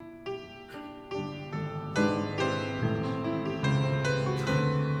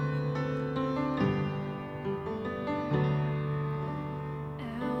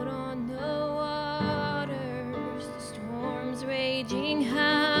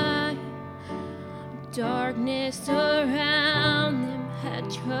Darkness around them had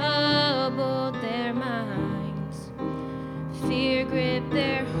troubled their minds. Fear gripped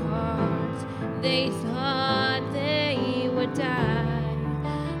their hearts. They thought they would die,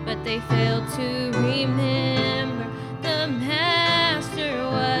 but they failed to remember the Master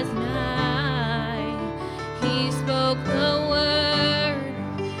was nigh. He spoke the word,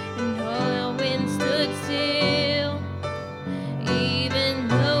 and all the wind stood still. Even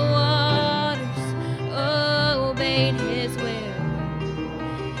the waters obeyed his will,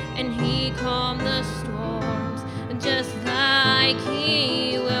 and he calmed the storms just like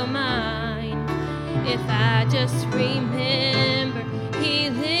he will mine. If I just remember he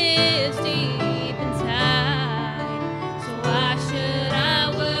lives deep inside. So why should I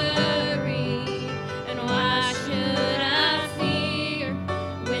worry, and why should I fear,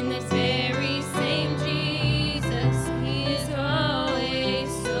 when this very same Jesus, he is always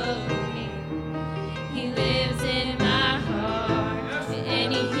so near. He lives in my heart,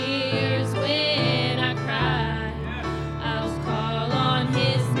 and he hears when I cry. I'll call on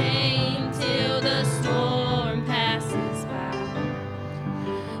his name till the storm passes by.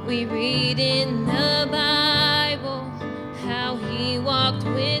 We read in the Bible how he walked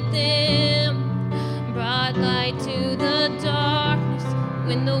with them, brought light to the darkness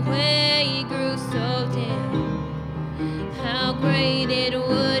when the way grew so dim. How great it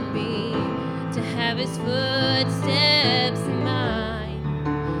would be to have his footsteps in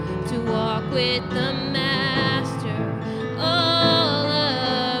mine, to walk with the Master all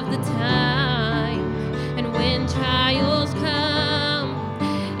of the time. And when trials come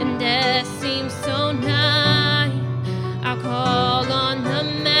and death seems so nigh, I'll call on the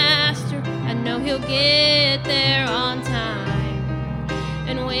Master. I know he'll get there on time.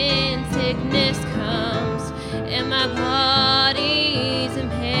 And when sickness comes and my body's in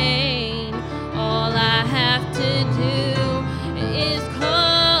pain, all I have to do is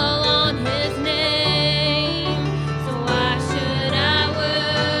call on his name. So why should I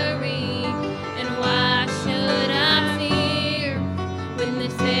worry, and why should I fear, when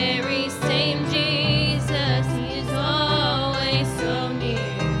this very same Jesus, he is always so near.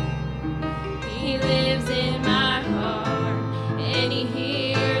 He lives in my heart, and he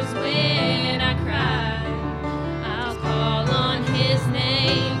hears when I cry. I'll call on his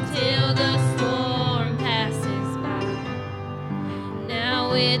name till the storm passes by.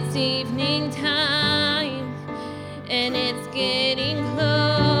 Now it's evening time, and it's getting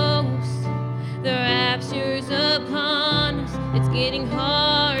close. The rapture's upon us, it's getting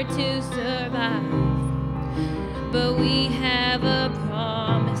hard to survive. But we have a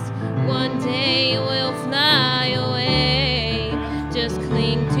promise, one day we'll